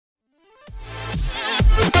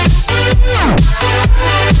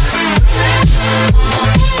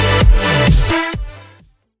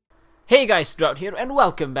Hey guys, Drought here and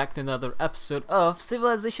welcome back to another episode of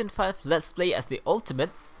Civilization 5 Let's Play as the ultimate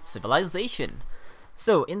civilization.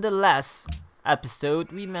 So in the last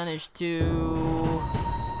episode we managed to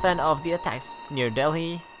fend off the attacks near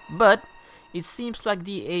Delhi, but it seems like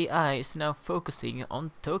the AI is now focusing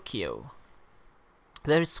on Tokyo.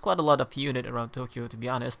 There is quite a lot of unit around Tokyo, to be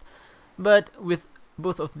honest, but with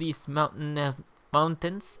both of these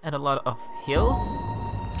mountains and a lot of hills,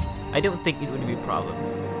 I don't think it would be a problem.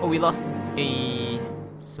 Oh, we lost a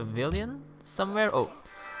civilian somewhere? Oh,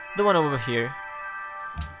 the one over here.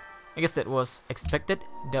 I guess that was expected.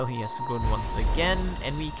 Delhi has grown once again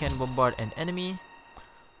and we can bombard an enemy.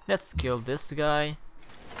 Let's kill this guy.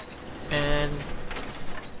 And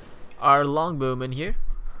our longbowman here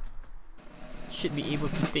should be able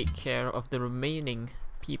to take care of the remaining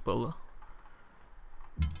people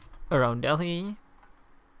around Delhi.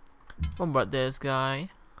 Bombard this guy.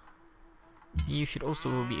 You should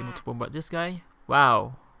also be able to bombard this guy.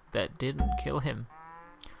 Wow, that didn't kill him.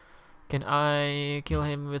 Can I kill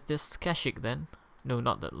him with this Kashik then? No,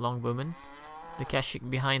 not that longbowman. The Kashik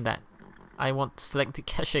behind that. I want to select the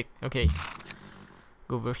Kashik. Okay.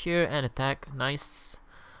 Go over here and attack. Nice.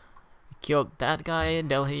 Killed that guy.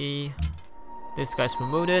 Delhi. This guy's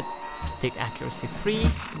promoted. Take accuracy 3.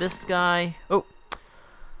 This guy. Oh.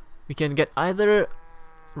 We can get either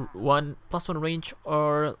 +1 range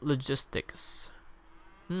or logistics.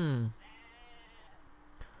 I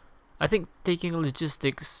think taking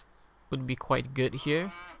logistics would be quite good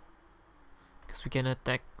here because we can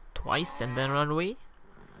attack twice and then run away.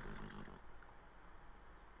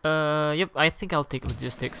 Yep, I think I'll take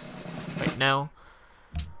logistics right now.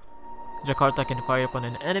 Jakarta can fire upon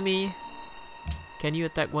an enemy. Can you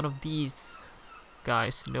attack one of these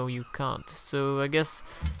guys? No, you can't. So I guess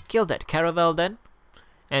kill that caravel then.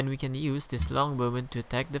 And we can use this longbowman to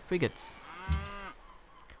attack the frigates.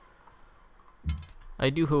 I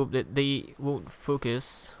do hope that they won't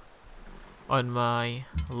focus on my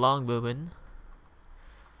longbowman.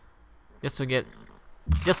 Just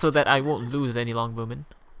so that I won't lose any longbowmen.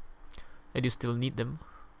 I do still need them,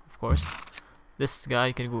 of course. This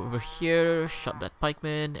guy can go over here, shot that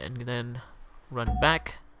pikeman, and then run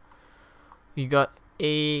back. We got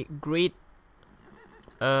a great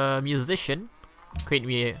musician. Create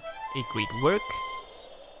me a great work.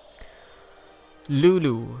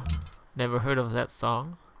 Lulu. Never heard of that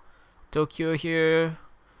song. Tokyo here.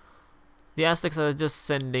 The Aztecs are just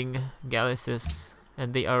sending galleasses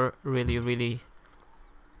and they are really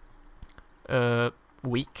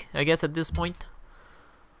weak, I guess, at this point.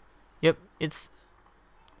 Yep, it's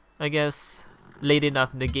I guess late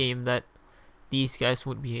enough in the game that these guys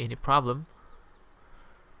won't be any problem.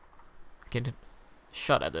 We can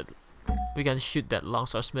shot at it. We can shoot that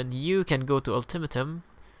longswordman. You can go to ultimatum.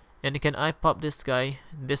 And can I pop this guy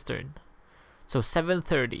this turn? So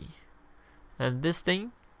 730. And this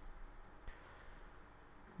thing,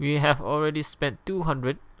 we have already spent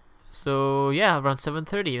 200. So yeah, around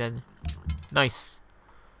 730 then. Nice.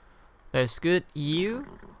 That's good. You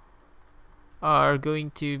are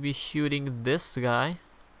going to be shooting this guy.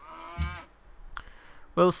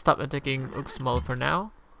 We'll stop attacking Uxmal for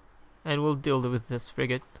now. And we'll deal with this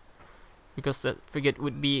frigate. Because that frigate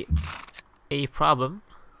would be a problem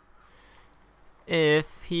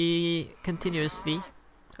if he continuously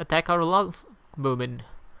attack our longbowmen.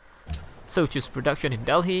 So choose production in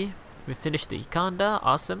Delhi. We finished the Ikanda.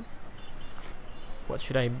 Awesome. What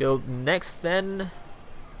should I build next then?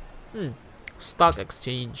 Stock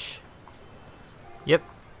exchange. Yep.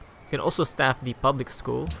 You can also staff the public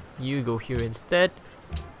school. You go here instead.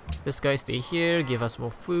 This guy stay here. Give us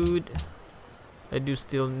more food. I do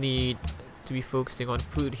still need to be focusing on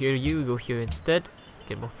food here. You go here instead.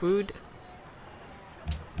 Get more food.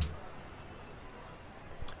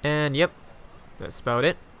 And yep, that's about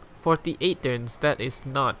it. 48 turns. That is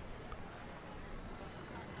not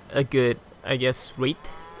a good, I guess,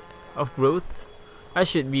 rate of growth. I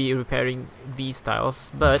should be repairing these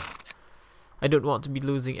tiles, but I don't want to be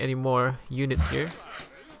losing any more units here.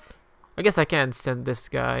 I guess I can send this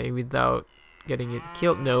guy without getting it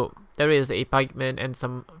killed. No, there is a pikeman and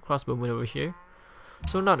some crossbowmen over here,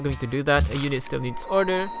 so I'm not going to do that. A unit still needs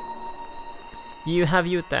order. You have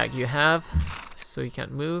you attack. You have, so you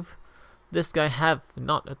can't move. This guy have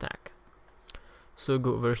not attack. So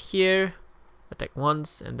go over here, attack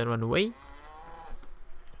once, and then run away.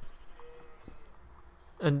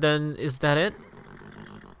 And then is that it?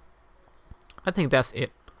 I think that's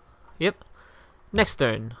it. Yep. Next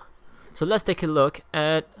turn. So let's take a look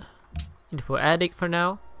at Info Addict for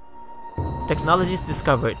now. Technologies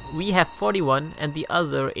discovered. We have 41 and the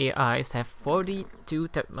other AIs have 42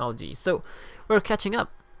 technologies. So we're catching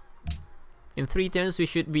up. In 3 turns we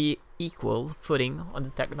should be equal footing on the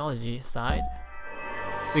technology side.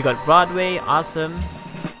 We got Broadway, awesome.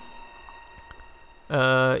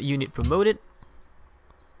 Unit promoted.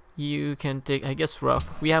 You can take, I guess,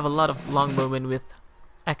 rough. We have a lot of longbowmen with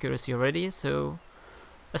accuracy already, so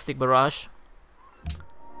let's take barrage.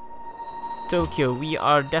 Tokyo, we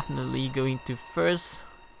are definitely going to first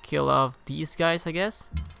kill off these guys, I guess.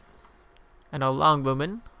 And our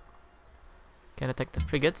longbowmen can attack the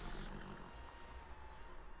frigates.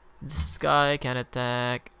 This guy can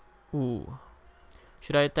attack. Ooh.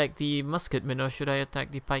 Should I attack the musketmen or should I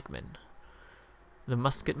attack the pikemen? The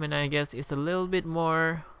musketmen, I guess, is a little bit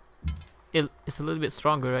more. It's a little bit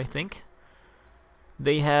stronger, I think.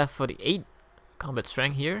 They have 48 combat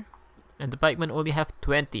strength here, and the pikemen only have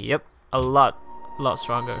 20. Yep, a lot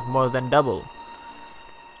stronger, more than double.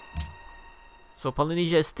 So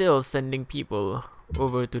Polynesia is still sending people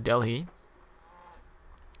over to Delhi.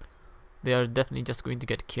 They are definitely just going to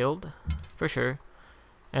get killed, for sure.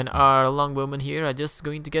 And our longbowmen here are just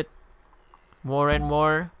going to get more and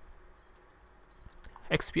more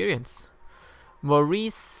experience.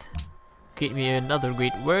 Maurice, create me another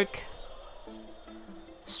great work.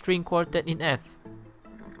 String quartet in F.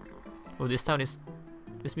 Oh,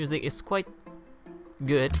 this music is quite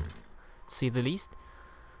good, to say the least.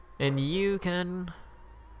 And you can,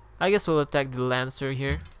 I guess we'll attack the Lancer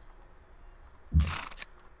here.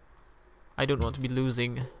 I don't want to be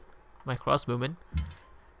losing my crossbowmen.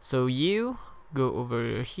 So you go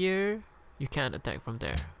over here. You can't attack from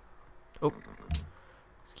there. Oh,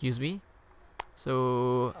 excuse me.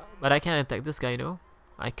 So, but I can attack this guy, no?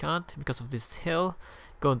 I can't because of this hill.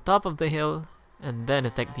 Go on top of the hill and then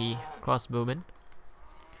attack the crossbowmen.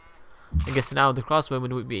 I guess now the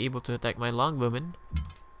crossbowmen would be able to attack my longbowmen.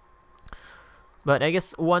 But I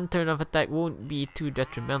guess one turn of attack won't be too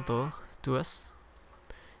detrimental to us.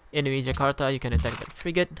 Anyway, Jakarta, you can attack that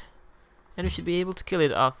frigate. And we should be able to kill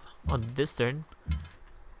it off on this turn.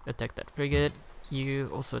 Attack that frigate. You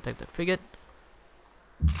also attack that frigate.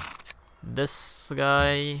 This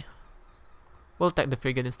guy will attack the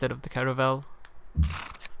frigate instead of the caravel.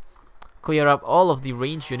 Clear up all of the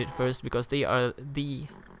range unit first because they are the,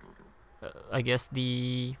 I guess,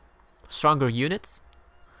 the stronger units.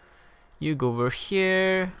 You go over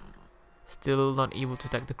here. Still not able to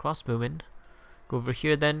attack the crossbowmen. Go over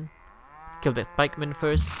here then. Kill that pikeman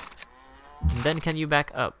first. And then can you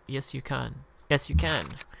back up? Yes, you can. Yes, you can.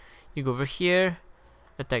 You go over here.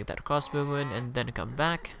 Attack that crossbowman and then come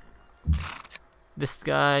back. This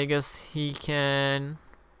guy, I guess he can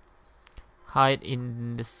hide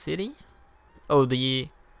in the city. Oh,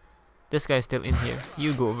 this guy is still in here.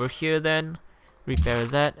 You go over here then. Repair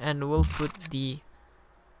that and we'll put the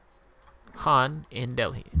Khan in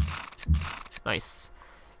Delhi. Nice.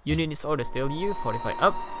 Union is order still. You 45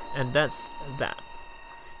 up, and that's that.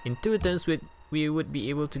 In 2 turns we would be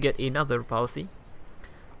able to get another policy.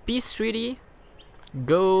 Peace treaty.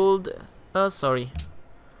 Gold. Sorry.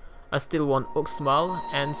 I still want Uxmal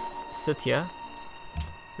and Satya.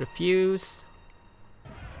 Refuse.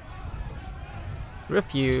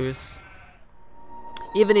 Refuse.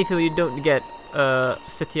 Even if you don't get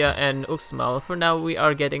Satya and Uxmal, for now we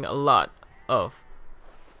are getting a lot of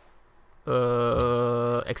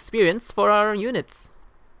experience for our units.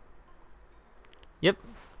 Yep,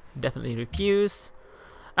 definitely refuse.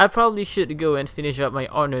 I probably should go and finish up my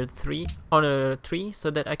honor 3 so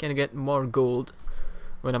that I can get more gold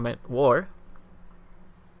when I'm at war.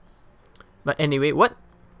 But anyway, what?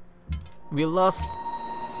 We lost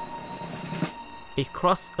a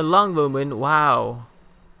longbowman. Wow,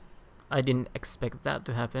 I didn't expect that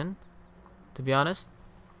to happen, to be honest.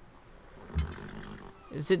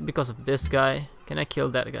 Is it because of this guy? Can I kill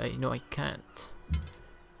that guy? No, I can't.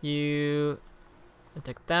 You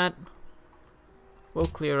attack that. We'll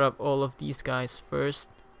clear up all of these guys first.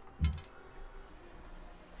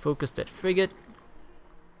 Focus that frigate.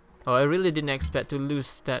 Oh, I really didn't expect to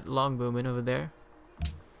lose that longbowman over there.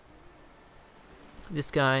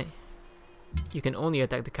 This guy, you can only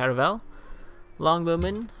attack the caravel.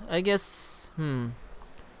 Longbowman, I guess.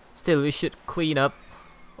 Still, we should clean up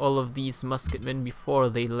all of these musketmen before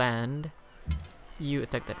they land. You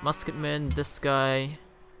attack that musketman. This guy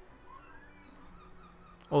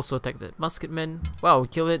also attack that musketman. Wow,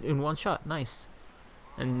 kill it in one shot. Nice.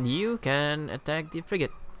 And you can attack the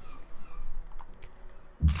frigate.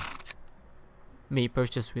 May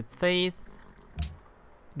purchase with faith.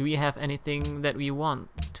 Do we have anything that we want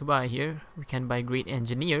to buy here? We can buy great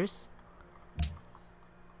engineers,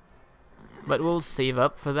 but we'll save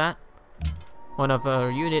up for that. One of our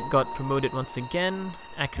unit got promoted once again.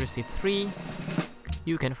 Accuracy 3.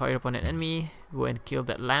 You can fire upon an enemy. Go and kill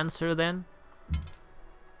that Lancer then.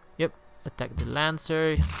 Yep, attack the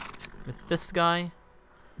Lancer with this guy.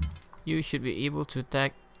 You should be able to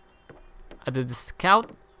attack either the Scout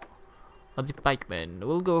or the Pikeman.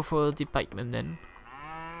 We'll go for the Pikeman then.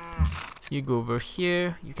 You go over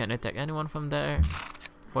here. You can attack anyone from there.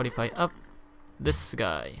 45 up. This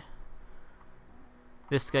guy.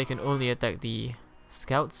 This guy can only attack the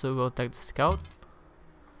Scout, so we'll attack the Scout.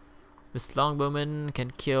 This Longbowman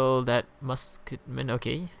can kill that Musketman.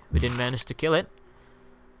 Okay, we didn't manage to kill it.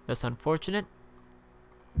 That's unfortunate.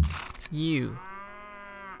 You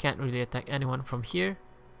can't really attack anyone from here.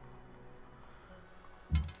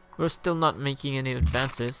 We're still not making any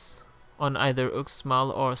advances on either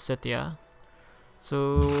Uxmal or Setia,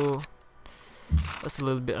 so that's a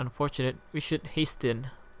little bit unfortunate. We should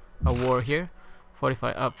hasten a war here.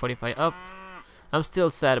 45 up, 45 up. I'm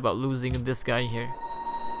still sad about losing this guy here,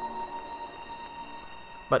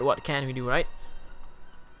 but what can we do, right?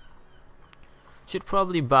 Should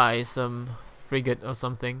probably buy some frigate or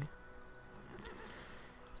something.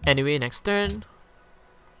 Anyway, next turn.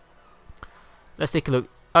 Let's take a look.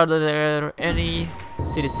 Are there any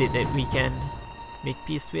city-state that we can make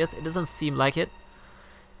peace with? It doesn't seem like it.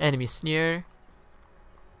 Enemy Sneer.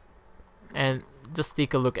 And just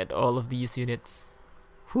take a look at all of these units.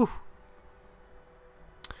 Whew.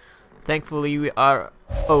 Thankfully we are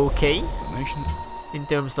okay. In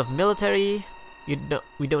terms of military,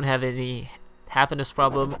 we don't have any happiness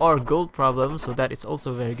problem or gold problem, so that is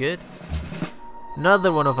also very good.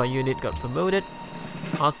 Another one of our unit got promoted.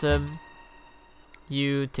 Awesome.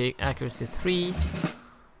 You take accuracy 3.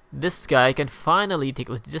 This guy can finally take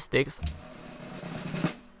logistics,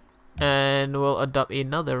 and we'll adopt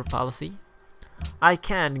another policy. I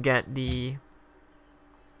can get the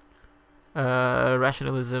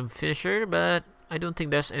rationalism finisher, but I don't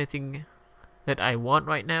think there's anything that I want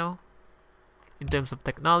right now in terms of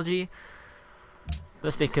technology.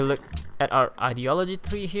 Let's take a look at our ideology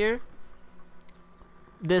tree here.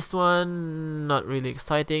 This one, not really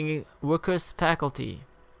exciting. Workers faculty.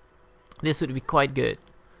 This would be quite good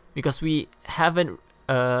because we haven't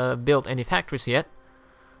built any factories yet.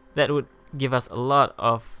 That would give us a lot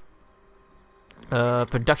of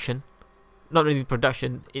production. Not really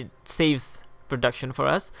production, it saves production for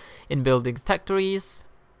us in building factories.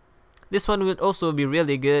 This one would also be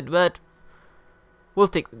really good, but we'll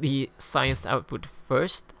take the science output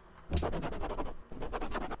first.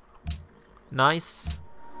 Nice.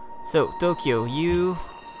 So Tokyo, you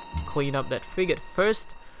clean up that frigate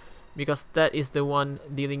first, because that is the one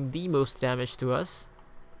dealing the most damage to us.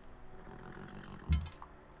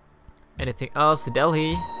 Anything else?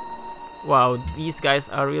 Delhi. Wow, these guys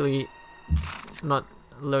are really not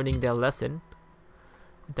learning their lesson.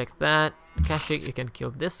 Attack that. Kashik, you can kill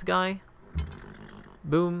this guy.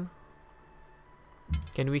 Boom.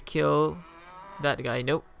 Can we kill that guy?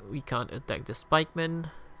 Nope, we can't attack the Spikeman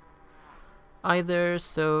either,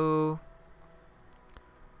 so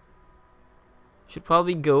should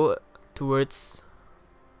probably go towards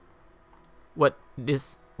what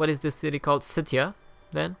is this city called? Setia.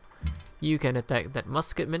 Then you can attack that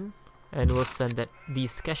Musketman, and we'll send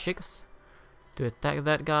these Kashiks to attack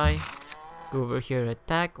that guy. Go over here,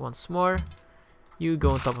 attack once more. You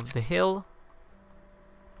go on top of the hill.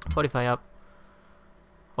 45 up.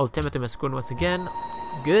 Ultimatum has grown once again.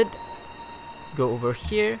 Good. Go over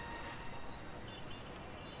here.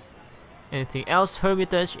 Anything else?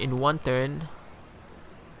 Hermitage in one turn.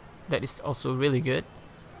 That is also really good.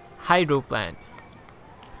 Hydro plant.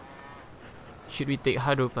 Should we take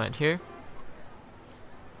hydro plant here?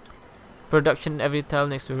 Production every tile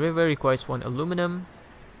next to river requires 1 aluminum.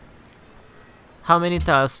 How many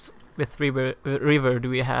tiles with river do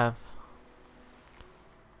we have?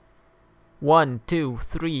 1, 2,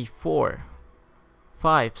 3, 4,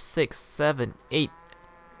 5, 6, 7, 8,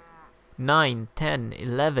 9, 10,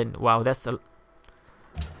 11. Wow, that's a...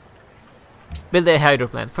 Build a hydro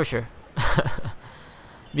plant for sure.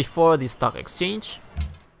 Before the stock exchange.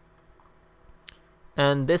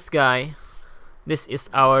 And this guy, this is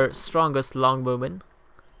our strongest longbowman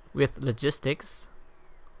with logistics.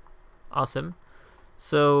 Awesome.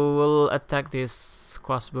 So we'll attack this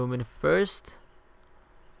crossbowman first.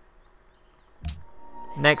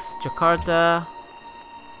 Next, Jakarta.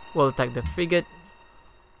 We'll attack the frigate.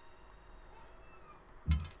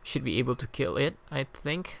 Should be able to kill it, I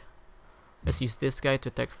think. Let's use this guy to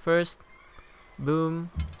attack first. Boom.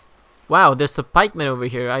 Wow, there's a pikeman over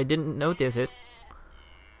here. I didn't notice it.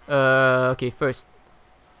 Okay, first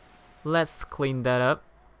let's clean that up.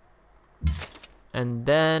 And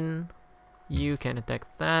then You can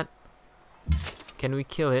attack that. Can we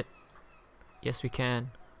kill it? Yes, we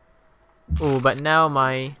can. Oh, but now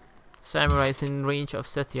my samurai is in range of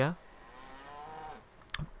Setia,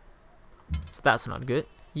 so that's not good.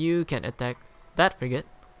 You can attack that frigate.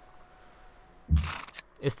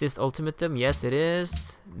 Is this ultimatum? Yes, it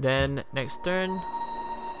is. Then next turn,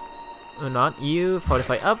 or not, you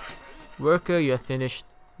fortify up. Worker, you have finished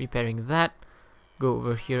repairing that. Go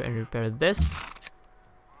over here and repair this.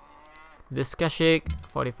 This Kashik,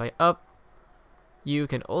 fortify up. You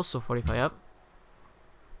can also fortify up.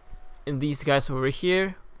 And these guys over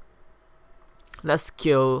here, let's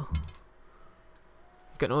kill.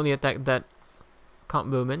 You can only attack that Count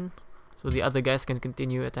Bowman, so the other guys can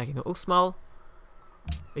continue attacking Uxmal.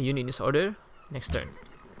 A unit is order. Next turn.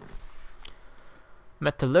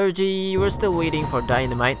 Metallurgy, we're still waiting for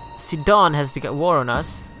dynamite. Sidon has declared war on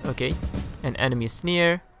us. Okay, an enemy is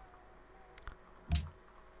near.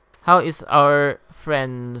 How is our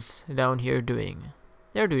friends down here doing?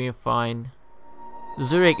 They're doing fine.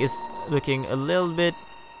 Zurich is looking a little bit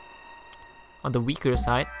on the weaker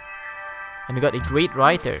side. And we got a great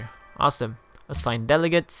writer. Awesome. Assign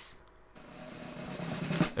delegates.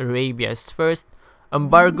 Arabia is first.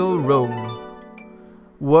 Embargo Rome.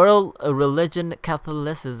 World religion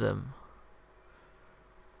Catholicism.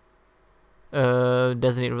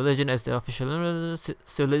 Designate religion as the official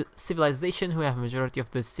civilization who have majority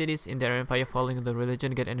of the cities in their empire following the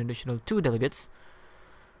religion get an additional 2 delegates.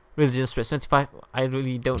 Religion spread 25. I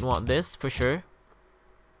really don't want this for sure.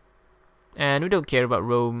 And we don't care about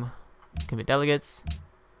Rome. Commit delegates.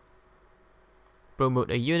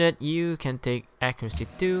 Promote a unit. You can take accuracy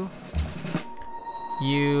 2.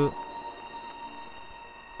 You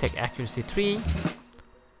take accuracy 3.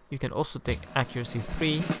 You can also take accuracy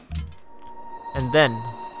 3. And then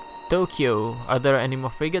Tokyo. Are there any more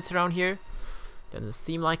frigates around here? Doesn't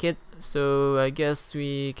seem like it. So I guess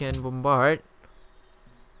we can bombard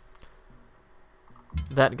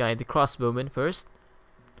that guy, the crossbowman, first.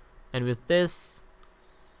 And with this,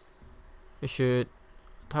 we should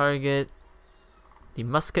target the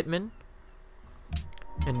musketman.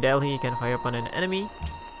 And Delhi can fire upon an enemy.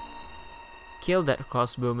 Kill that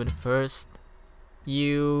crossbowman first.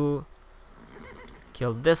 You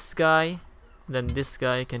kill this guy. Then this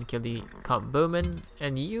guy can kill the Count Bowman.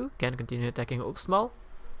 And you can continue attacking Uxmal.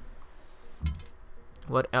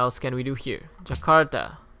 What else can we do here?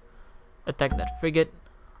 Jakarta. Attack that frigate.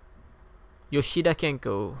 Yoshida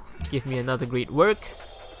Kenko. Give me another great work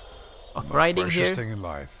of writing here. Thing in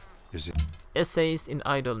life is Essays in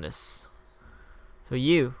idleness. So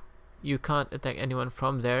you can't attack anyone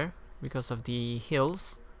from there because of the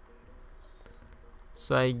hills.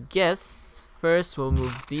 So I guess first we'll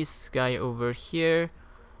move this guy over here,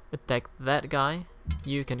 attack that guy.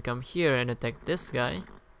 You can come here and attack this guy.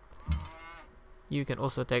 You can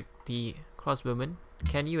also attack the crossbowman.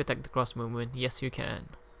 Can you attack the crossbowman? Yes, you can.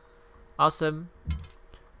 Awesome.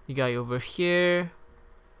 The guy over here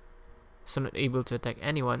is not able to attack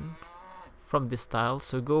anyone from this tile,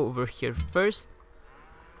 so go over here first.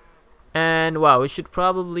 And wow, we should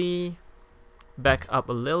probably back up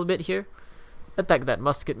a little bit here. Attack that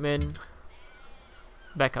musketman.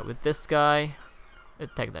 Back up with this guy.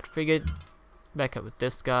 Attack that frigate. Back up with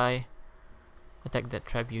this guy. Attack that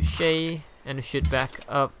trebuchet. And we should back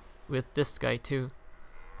up with this guy too.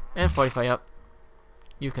 And fortify up.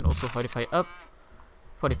 You can also fortify up.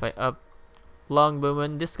 Fortify up.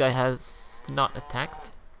 Longbowman. This guy has not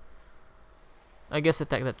attacked. I guess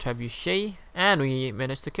attack that trebuchet. And we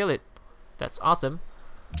managed to kill it. That's awesome.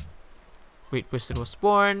 Great person was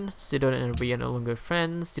born. Sidon and Arabia are no longer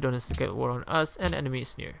friends. Sidon has declared war on us, and enemy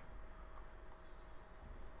is near.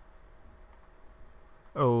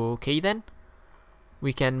 Okay then.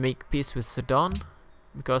 We can make peace with Sidon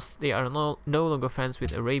because they are no longer friends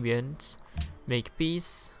with Arabians. Make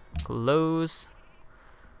peace. Close.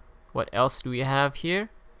 What else do we have here?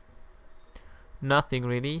 Nothing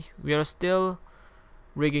really. We are still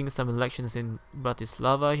rigging some elections in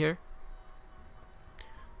Bratislava here.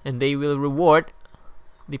 And they will reward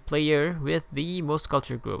the player with the most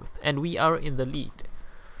culture growth. And we are in the lead.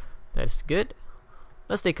 That's good.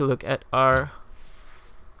 Let's take a look at our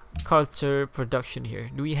culture production here.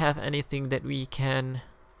 Do we have anything that we can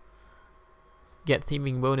get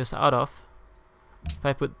theming bonus out of? If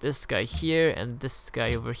I put this guy here and this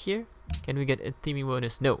guy over here, can we get a theming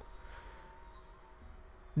bonus? No.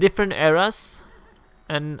 Different eras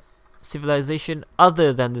and civilization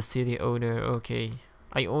other than the city owner. Okay.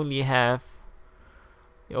 I only have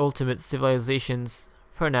the ultimate civilizations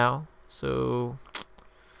for now, so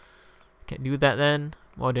can't do that then.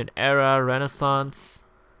 Modern era, Renaissance.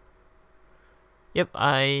 Yep,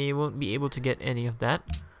 I won't be able to get any of that.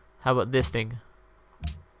 How about this thing?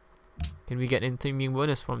 Can we get anything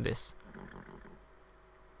bonus from this?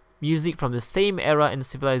 Music from the same era in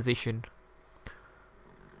civilization.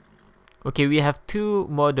 Okay, we have 2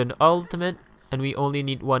 modern ultimate and we only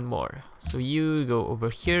need 1 more. So you go over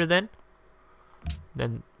here then.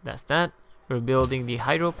 Then that's that. We're building the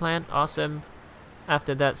hydro plant. Awesome.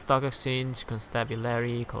 After that, stock exchange,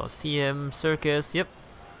 constabulary, colosseum, circus. Yep.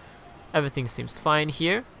 Everything seems fine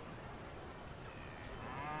here.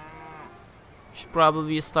 Should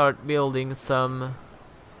probably start building some,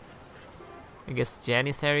 I guess,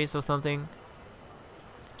 janissaries or something.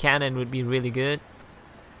 Cannon would be really good.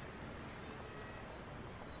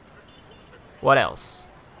 What else?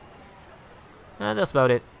 That's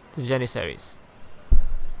about it. The janissaries.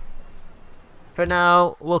 For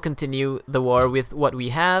now, we'll continue the war with what we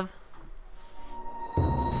have.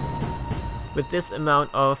 With this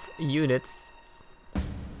amount of units,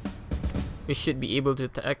 we should be able to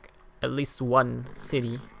attack at least 1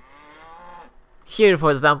 city. Here,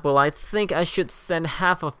 for example, I think I should send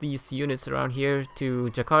half of these units around here to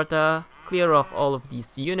Jakarta, clear off all of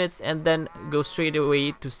these units, and then go straight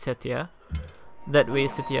away to Setia. That way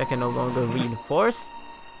Setia can no longer reinforce.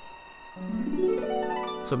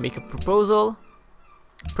 So make a proposal.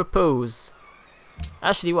 Propose.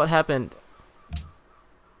 Actually, what happened?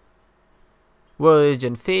 World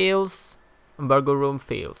religion fails. Embargo Rome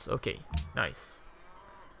fails. Okay, nice.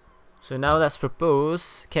 So now let's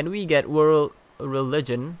propose. Can we get world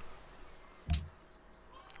religion?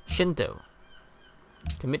 Shinto.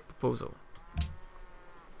 Commit proposal.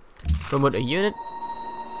 Promote a unit.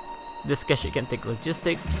 This guy can take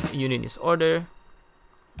logistics. Unit is order.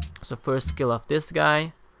 So first kill off this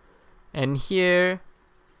guy. And here,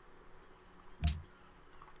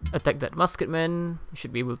 attack that musketman. You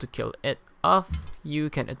should be able to kill it off. You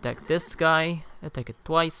can attack this guy. Attack it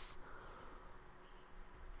twice.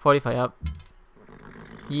 45 up.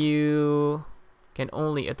 You can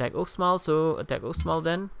only attack Oxmal, so attack Oxmal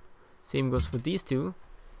then. Same goes for these two.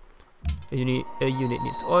 A unit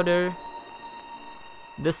needs order.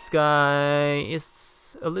 This guy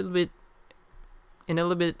is in a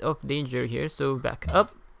little bit of danger here, so back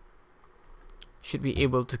up. Should be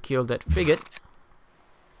able to kill that frigate.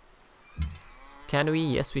 Can we?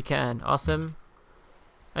 Yes, we can. Awesome.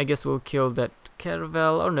 I guess we'll kill that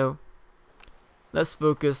caravel, or no. Let's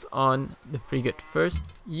focus on the frigate first.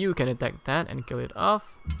 You can attack that and kill it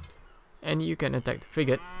off. And you can attack the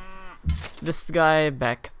frigate. This guy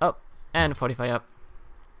back up and 45 up.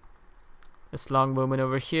 This longbowman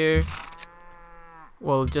over here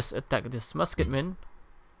will just attack this musketman.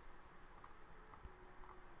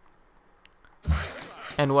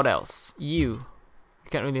 And what else? You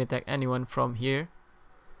can't really attack anyone from here.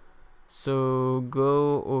 So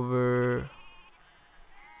go over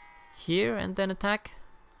here and then attack.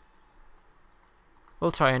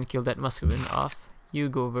 We'll try and kill that musketman off. You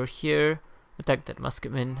go over here, attack that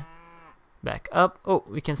musketman. Back up. Oh,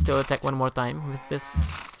 we can still attack one more time with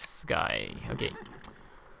this guy. Okay.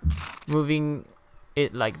 Moving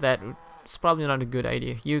it like that is probably not a good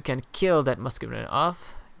idea. You can kill that musketman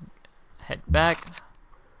off. Head back.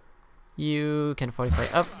 You can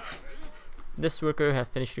 45 up. This worker have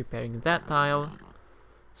finished repairing that tile.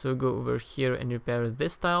 So go over here and repair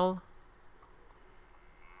this tile.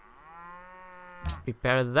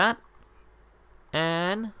 Repair that.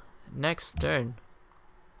 And next turn.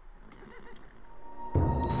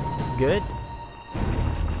 Good.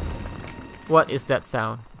 What is that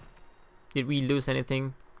sound? Did we lose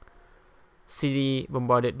anything? City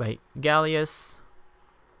bombarded by Gallius.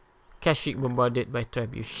 Kashyyyk bombarded by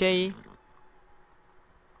Trebuchet.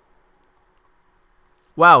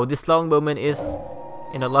 Wow, this longbowman is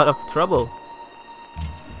in a lot of trouble.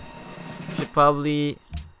 Should probably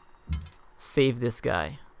save this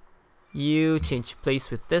guy. You change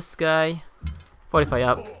place with this guy. 45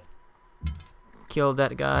 up. Kill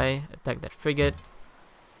that guy. Attack that frigate.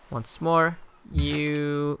 Once more.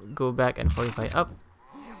 You go back and 45 up.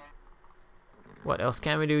 What else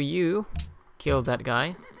can we do? You kill that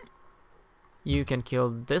guy. You can kill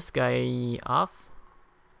this guy off.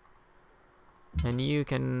 And you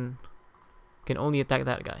can only attack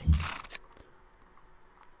that guy.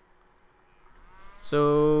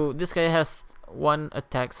 So this guy has one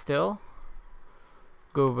attack still.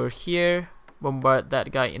 Go over here, bombard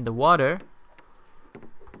that guy in the water.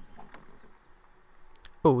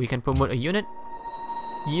 Oh, we can promote a unit.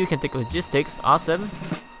 You can take logistics. Awesome.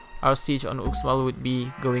 Our siege on Uxmal would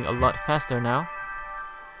be going a lot faster now.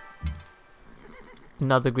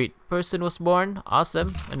 Another great person was born.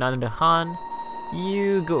 Awesome. Another Khan.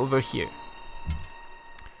 You go over here.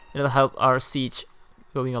 It'll help our siege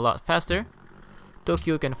going a lot faster.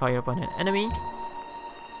 Tokyo can fire upon an enemy.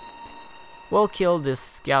 We'll kill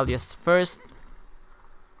this galleass first.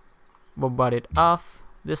 Bombard it off.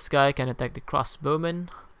 This guy can attack the crossbowman.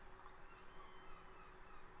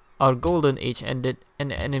 Our golden age ended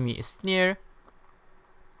and the enemy is near.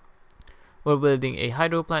 We're building a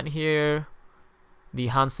hydro plant here. The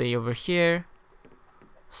Hansei over here.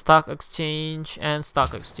 Stock exchange and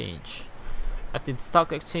stock exchange. After the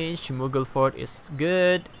stock exchange, Mughal fort is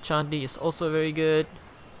good. Chandi is also very good.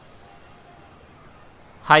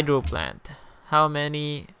 Hydro plant. How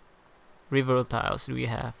many river tiles do we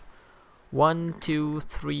have? 1, 2,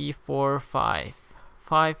 3, 4, 5.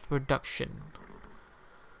 5 production.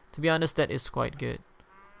 To be honest, that is quite good.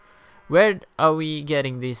 Where are we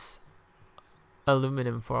getting this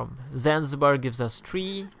aluminum from? Zanzibar gives us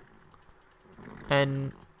 3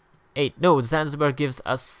 and 8. No, Zanzibar gives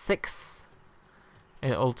us 6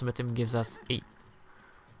 and Ultimatum gives us 8.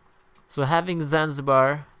 So having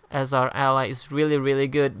Zanzibar as our ally is really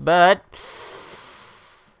good, but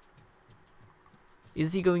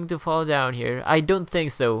is he going to fall down here? I don't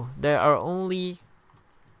think so. There are only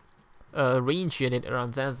a range unit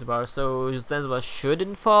around Zanzibar, so Zanzibar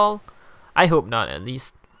shouldn't fall. I hope not, at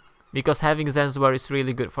least, because having Zanzibar is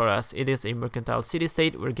really good for us. It is a mercantile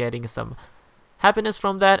city-state. We're getting some happiness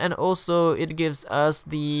from that, and also it gives us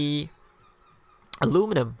the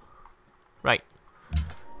aluminum. Right.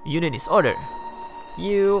 Unit is order.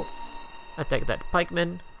 You attack that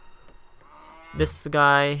pikeman. This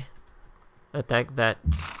guy attack that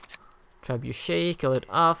trebuchet, kill it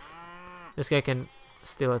off. This guy can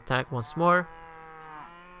still attack once more,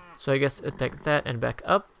 so I guess attack that and back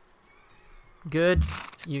up. Good.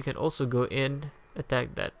 You can also go in,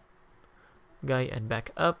 attack that guy and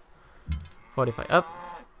back up. Fortify up.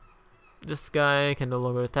 This guy can no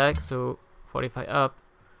longer attack, so fortify up.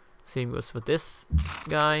 Same goes for this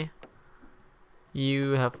guy.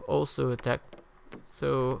 You have also attacked,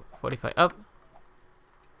 so fortify up.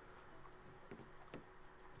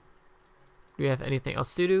 Do we have anything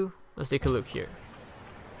else to do? Let's take a look here.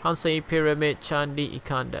 Hansei, Pyramid, Chandi,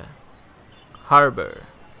 Ikanda. Harbor.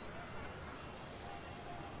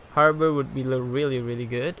 Harbor would be really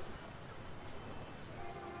good.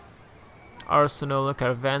 Arsenal,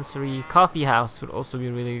 Caravansary, Coffee House would also be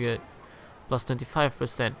really good. Plus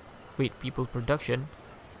 25% wait people production.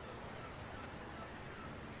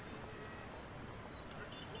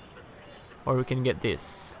 Or we can get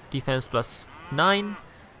this. Defense plus 9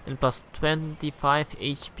 and plus 25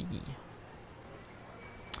 HP.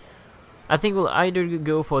 I think we'll either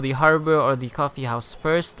go for the harbor or the coffee house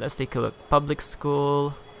first. Let's take a look. Public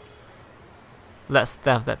school. Let's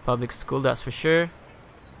staff that public school, that's for sure.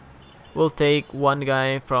 We'll take one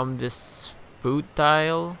guy from this food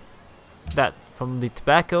tile. That from the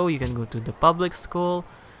tobacco, you can go to the public school.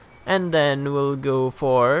 And then we'll go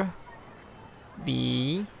for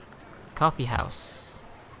the coffee house.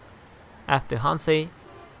 After Hansei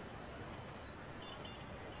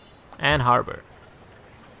and harbor.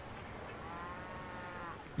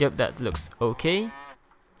 Yep, that looks okay.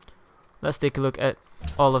 Let's take a look at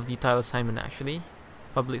all of the tile assignment actually.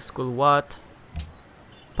 Public school what?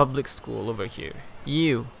 Public school over here.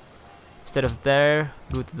 You. Instead of there,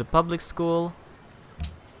 go to the public school.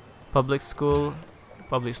 Public school.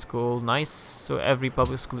 Public school. Nice. So every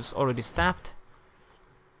public school is already staffed.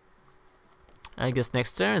 I guess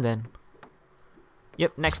next turn then.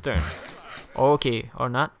 Yep, next turn. Okay, or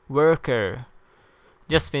not. Worker.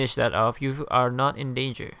 Just finish that off. You are not in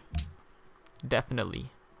danger.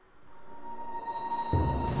 Definitely.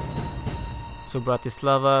 So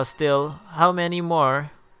Bratislava still. How many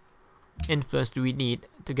more influence do we need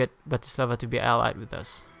to get Bratislava to be allied with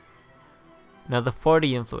us? Another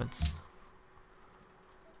 40 influence.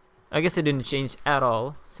 I guess it didn't change at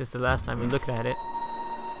all since the last time we looked at it.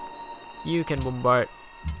 You can bombard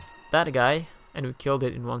that guy and we killed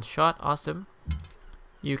it in one shot. Awesome.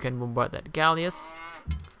 You can bombard that galleass.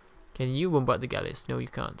 Can you bombard the galleass? No, you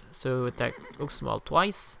can't. So attack Uxmal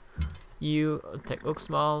twice. You attack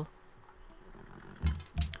Uxmal.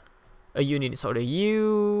 A unit is ordered.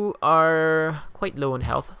 You are quite low on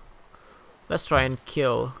health. Let's try and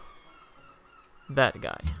kill that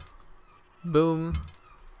guy. Boom.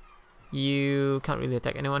 You can't really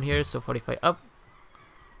attack anyone here, so 45 up.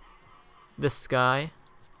 This guy.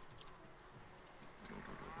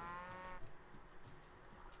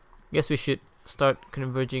 Guess we should start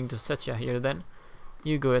converging to Satya here then.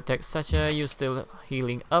 You go attack Satya, you still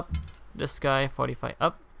healing up. This guy, 45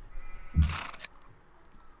 up.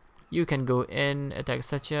 You can go in, attack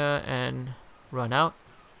Satya and run out.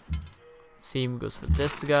 Same goes for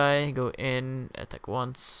this guy. Go in, attack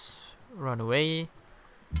once, run away.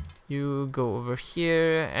 You go over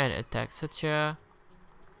here and attack Satya.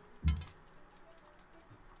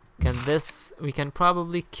 We can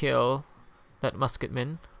probably kill that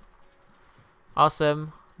musketman.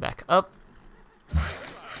 Awesome. Back up.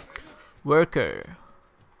 Worker.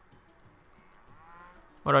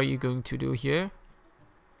 What are you going to do here?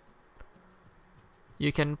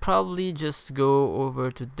 You can probably just go over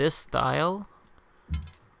to this tile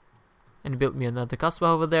and build me another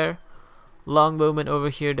Kasbah over there. Longbowman over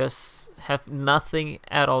here does have nothing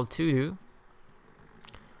at all to do.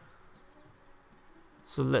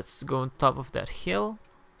 So let's go on top of that hill.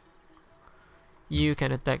 You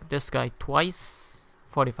can attack this guy twice.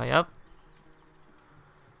 45 up.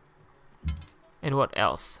 And what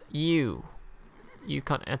else? You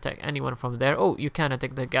can't attack anyone from there. Oh, you can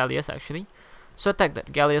attack the Galleass actually. So attack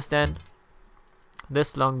that Galleass then.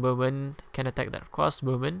 This longbowman can attack that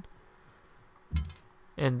crossbowman.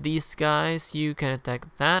 And these guys, you can attack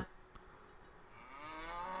that.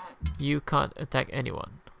 You can't attack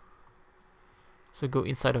anyone. So go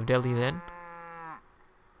inside of Delhi then.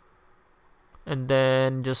 And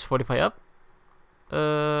then just 45 up.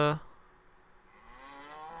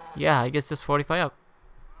 Yeah, I guess just 45 up.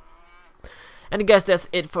 And guys, that's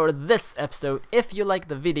it for this episode. If you like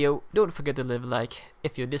the video, don't forget to leave a like.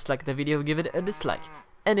 If you dislike the video, give it a dislike.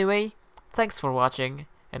 Anyway, thanks for watching,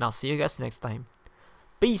 and I'll see you guys next time.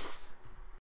 Peace!